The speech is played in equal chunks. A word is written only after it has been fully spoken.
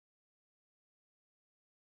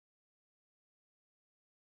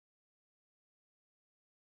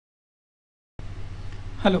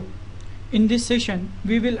Hello. In this session,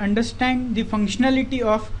 we will understand the functionality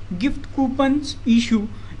of gift coupons issue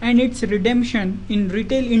and its redemption in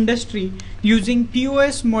retail industry using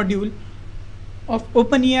POS module of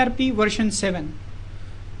OpenERP version 7.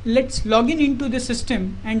 Let's log into the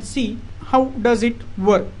system and see how does it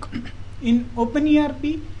work. In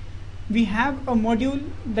OpenERP, we have a module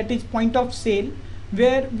that is point of sale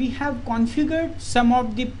where we have configured some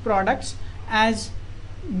of the products as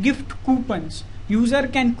gift coupons. User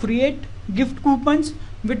can create gift coupons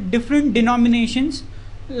with different denominations,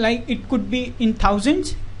 like it could be in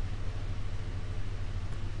thousands.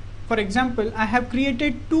 For example, I have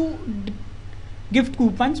created two gift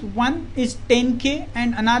coupons. One is 10K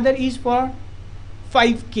and another is for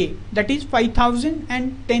 5K, that is 5,000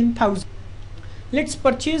 and 10,000. Let's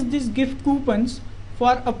purchase these gift coupons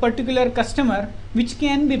for a particular customer, which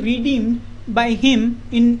can be redeemed by him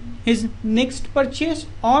in his next purchase,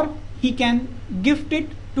 or he can gift it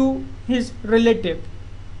to his relative.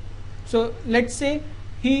 So let's say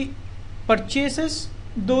he purchases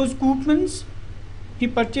those coupons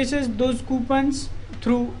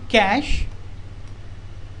through cash.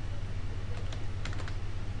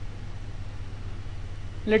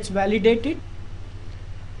 Let's validate it.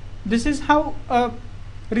 This is how a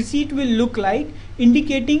receipt will look like,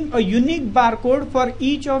 indicating a unique barcode for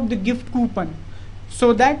each of the gift coupon,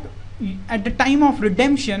 so that at the time of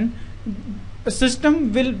redemption, a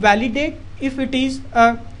system will validate if it is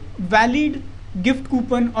a valid gift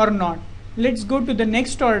coupon or not. Let's go to the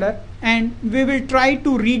next order and we will try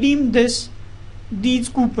to redeem these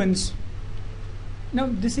coupons. Now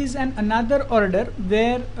this is another order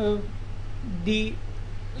where the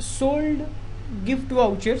sold gift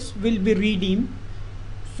vouchers will be redeemed.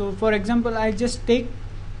 So for example, I just take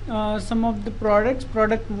some of the products,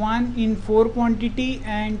 product 1 in 4 quantity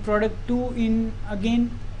and product 2 in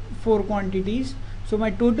again 4 quantities. So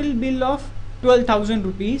my total bill of 12,000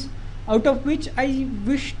 rupees, out of which I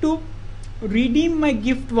wish to redeem my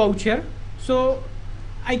gift voucher. So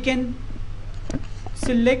I can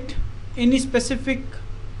select any specific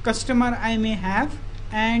customer I may have,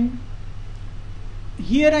 and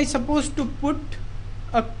here I supposed to put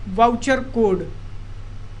a voucher code.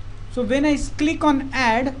 So when I click on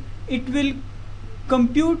add, it will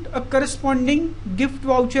compute a corresponding gift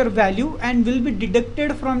voucher value and will be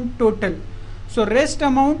deducted from total. So rest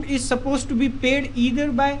amount is supposed to be paid either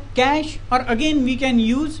by cash, or again we can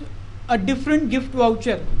use a different gift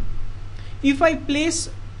voucher. If I place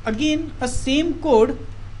again a same code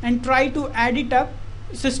and try to add it up,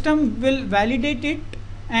 system will validate it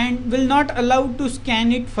and will not allow to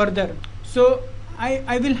scan it further. So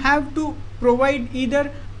I will have to provide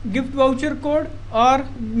either gift voucher code or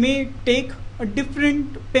may take a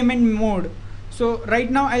different payment mode. So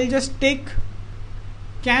right now I'll just take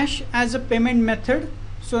cash as a payment method.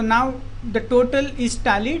 So now the total is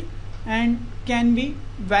tallied and can be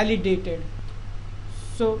validated.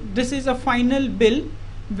 So this is a final bill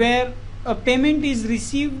where a payment is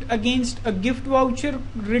received against a gift voucher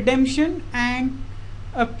redemption and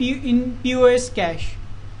in POS cash.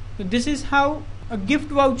 So this is how a gift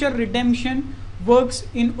voucher redemption works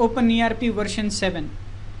in OpenERP version 7.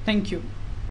 Thank you.